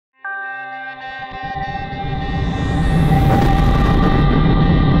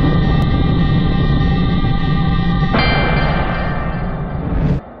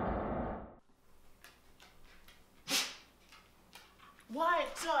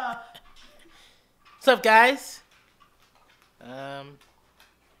What's up, guys?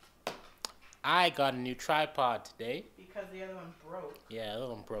 I got a new tripod today. Because the other one broke. Yeah, the other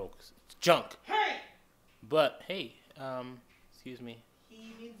one broke. It's junk. Hey! But, hey, excuse me.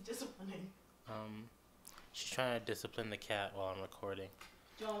 He needs disciplining. She's trying to discipline the cat while I'm recording.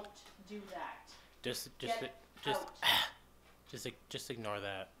 Don't do that. Just ignore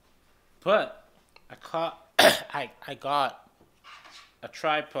that. But I got a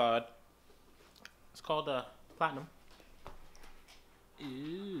tripod. It's called a Platinum.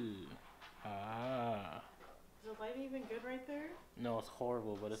 Ooh. Ah. Is the lighting even good right there? No, it's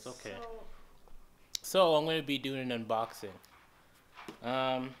horrible, but it's okay. So I'm going to be doing an unboxing.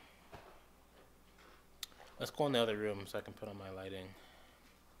 Let's go in the other room so I can put on my lighting.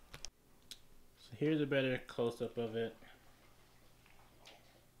 So here's a better close-up of it.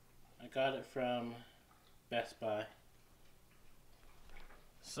 I got it from Best Buy.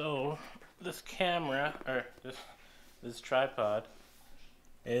 So this camera, or this tripod,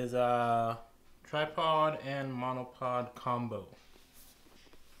 is a tripod and monopod combo.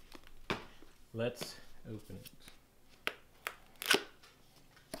 Let's open it.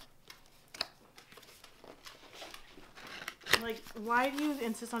 Like, why do you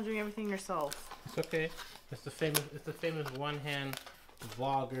insist on doing everything yourself? It's okay. It's the famous one-hand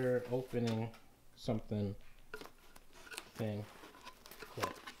vlogger opening something thing. Cool.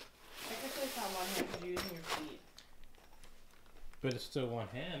 I guess it's not one hand because you're using your feet. But it's still one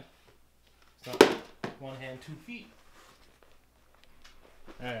hand. It's not one hand, 2 feet.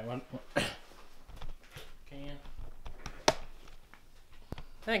 Alright, one. Can.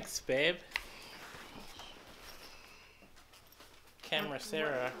 Thanks, babe. Camera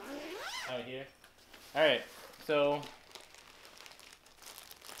Sarah out here. Alright, so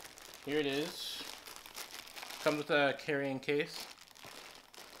here it is. Comes with a carrying case.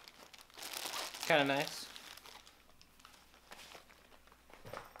 Kinda nice.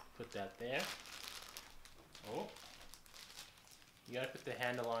 Put that there. Oh. You gotta put the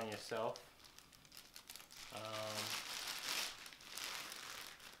handle on yourself.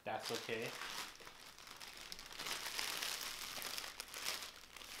 That's okay.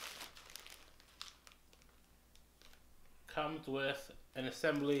 Comes with an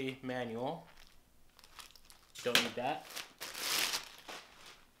assembly manual. Don't need that.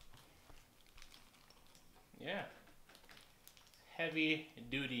 Yeah. Heavy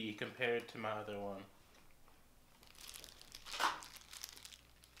duty compared to my other one.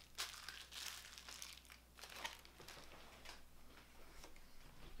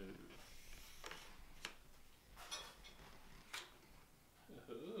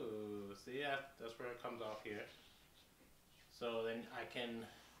 Ooh, see, yeah, that's where it comes off here. So then I can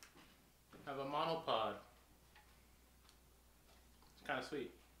have a monopod. It's kind of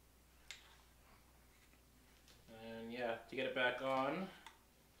sweet. And yeah, to get it back on,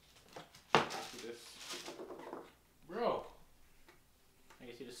 this, bro, I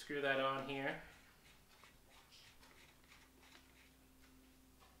guess you just screw that on here.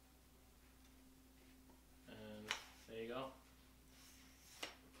 And there you go.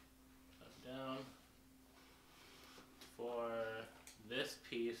 Up, down. For this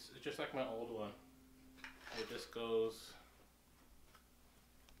piece, it's just like my old one. It just goes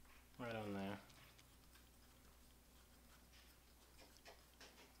right on there.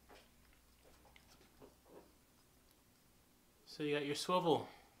 So you got your swivel.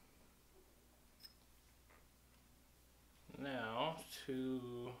 Now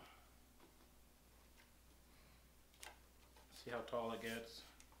to see how tall it gets.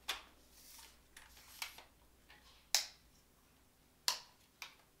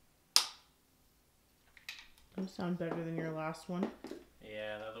 You sound better than your last one.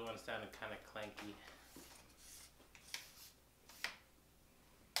 Yeah, the other one sounded kind of clanky.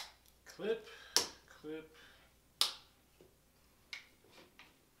 Clip, clip.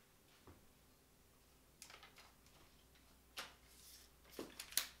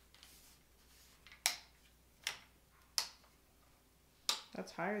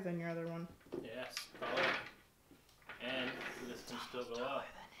 That's higher than your other one. Yes, taller. And this can still go up.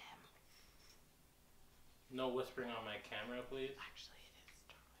 No whispering on my camera, please. Actually, it is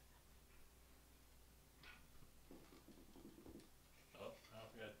taller than. Oh, I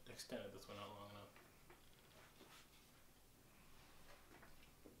forgot to extend this one out long enough.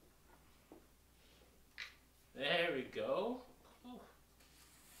 There we go.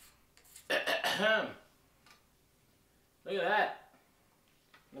 Look at that.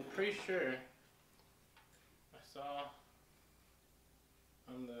 I'm pretty sure I saw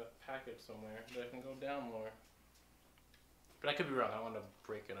on the package somewhere that I can go down more. But I could be wrong. I want to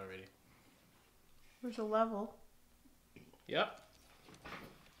break it already. There's a level. Yep.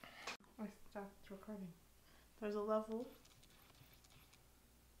 I stopped recording. There's a level.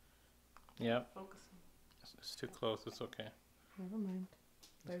 Yep. Focusing. It's too close. It's okay. Never mind.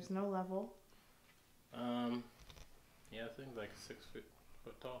 There's no level. Yeah, I think like 6 foot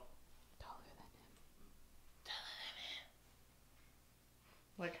tall. Taller than him.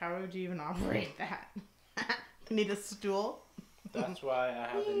 Like, how would you even operate that? You need a stool? That's why I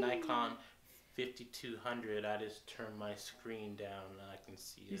have the Nikon 5200. I just turn my screen down and I can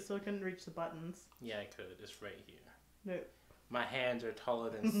see it. You still couldn't reach the buttons. Yeah, I could. It's right here. No. My hands are taller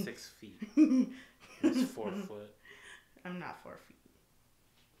than 6 feet. It's 4 foot. I'm not 4 feet.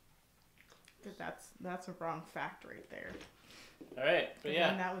 But that's a wrong fact right there. All right, but yeah.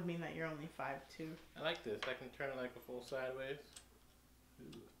 And that would mean that you're only 5'2". I like this. I can turn it like a full sideways. Ooh,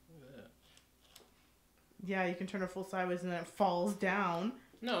 look at that. Yeah, you can turn it full sideways and then it falls down.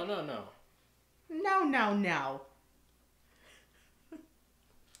 No. No. How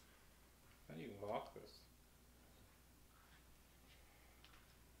do you lock this?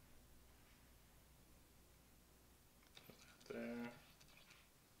 Put that there.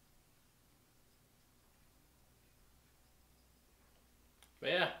 But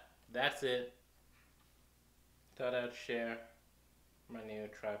yeah, that's it. Thought I'd share my new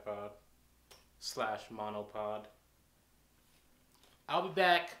tripod / monopod. I'll be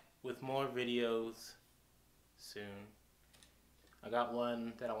back with more videos soon. I got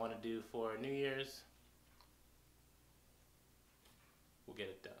one that I want to do for New Year's. We'll get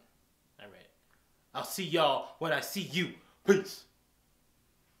it done. Alright. I'll see y'all when I see you. Peace.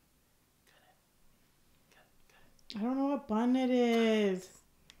 I don't know what button it is.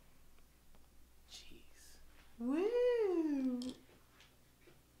 Jeez. Woo!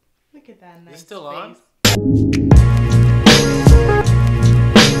 Look at that nice Is it still face. on?